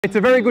It's a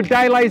very good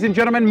day, ladies and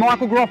gentlemen.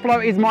 Michael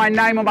Garofalo is my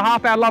name. On behalf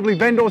of our lovely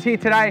vendors here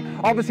today,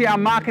 obviously our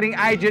marketing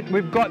agent,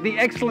 we've got the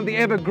excellent, the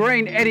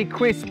evergreen Eddie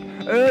Quisp,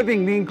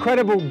 Irving, the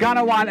incredible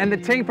Gunawan, and the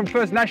team from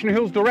First National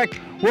Hills Direct.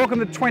 Welcome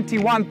to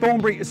 21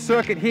 Thornbury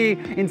Circuit here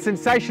in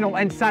sensational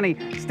and sunny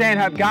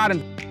Stanhope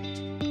Gardens.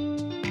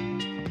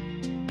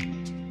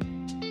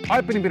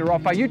 Opening bidder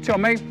offer, you tell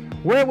me,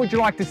 where would you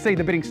like to see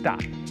the bidding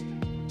start?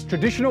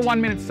 Traditional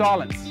 1 minute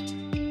silence.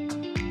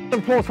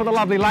 Applause for the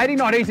lovely lady,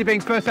 not easy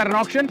being first at an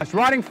auction. It's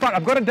right in front.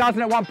 I've got a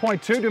dozen at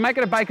 1.2. Do we make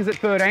it a Baker's at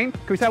 13?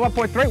 Can we say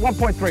 1.3?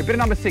 1.3. Bidder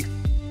number 6.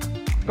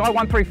 Guy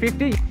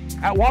 1,350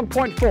 at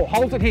 1.4.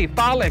 Holds it here.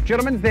 Far left.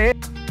 Gentleman's there.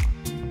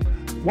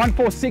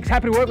 146.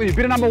 Happy to work with you.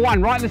 Bidder number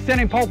 1. Right in the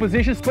centre in pole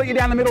position. Split you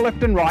down the middle,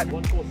 left and right.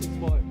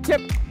 1465.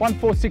 Yep.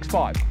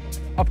 1465.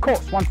 Of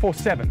course.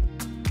 147.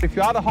 If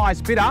you are the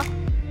highest bidder,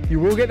 you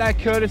will get that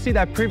courtesy,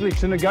 that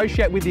privilege to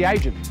negotiate with the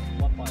agent.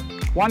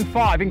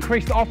 1.5,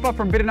 increased offer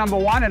from bidder number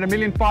 1 at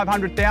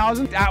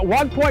 1,500,000 at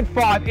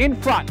 1.5 in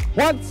front.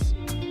 Once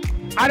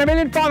at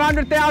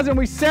 1,500,000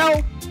 we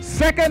sell.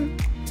 Second,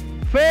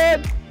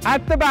 third,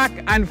 at the back,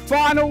 and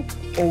final,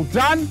 all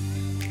done.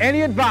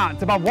 Any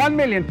advance above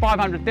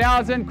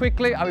 1,500,000,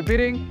 quickly, are we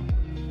bidding?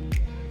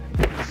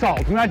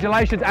 Sold.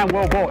 Congratulations and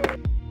well bought.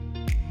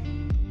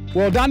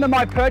 Well done to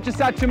my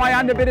purchaser, to my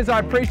underbidders. I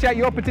appreciate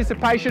your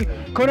participation.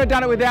 Couldn't have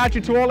done it without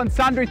you. To all and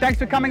sundry, thanks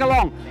for coming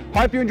along.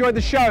 Hope you enjoyed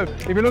the show.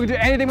 If you're looking to do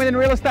anything within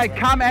real estate,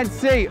 come and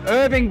see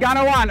Irving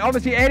Gunawan.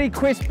 Obviously, Eddie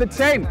Quisp, the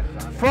team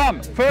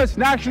from First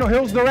National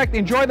Hills Direct.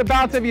 Enjoy the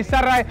balance of your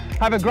Saturday.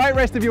 Have a great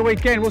rest of your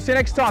weekend. We'll see you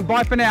next time.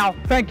 Bye for now.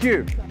 Thank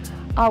you.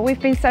 We've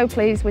been so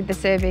pleased with the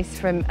service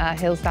from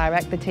Hills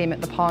Direct, the team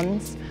at the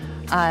Ponds.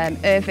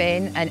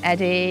 Irving and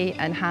Eddie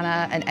and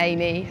Hannah and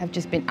Amy have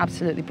just been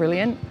absolutely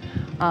brilliant.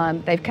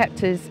 They've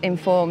kept us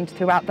informed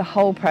throughout the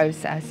whole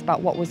process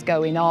about what was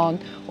going on,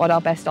 what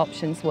our best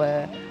options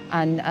were,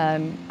 and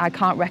I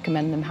can't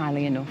recommend them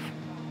highly enough.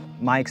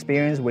 My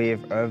experience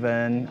with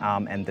Irving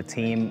and the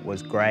team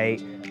was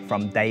great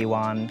from day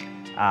one.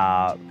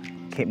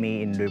 Kept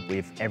me in loop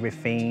with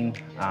everything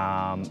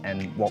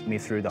and walked me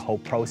through the whole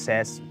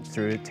process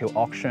through till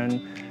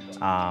auction.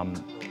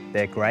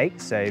 They're great,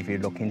 so if you're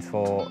looking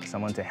for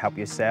someone to help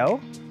you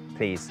sell,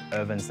 please,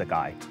 Irving's the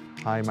guy.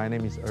 Hi, my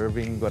name is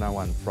Irving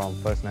Gunawan from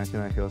First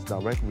National Hills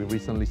Direct. We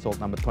recently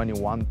sold number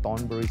 21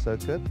 Thornbury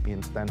Circuit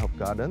in Stanhope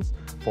Gardens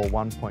for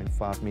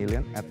 1.5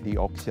 million at the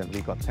auction.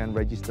 We got 10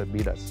 registered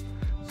bidders.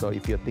 So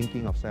if you're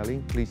thinking of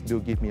selling, please do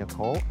give me a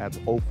call at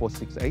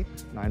 0468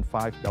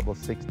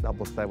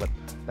 956677.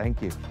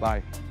 Thank you.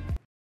 Bye.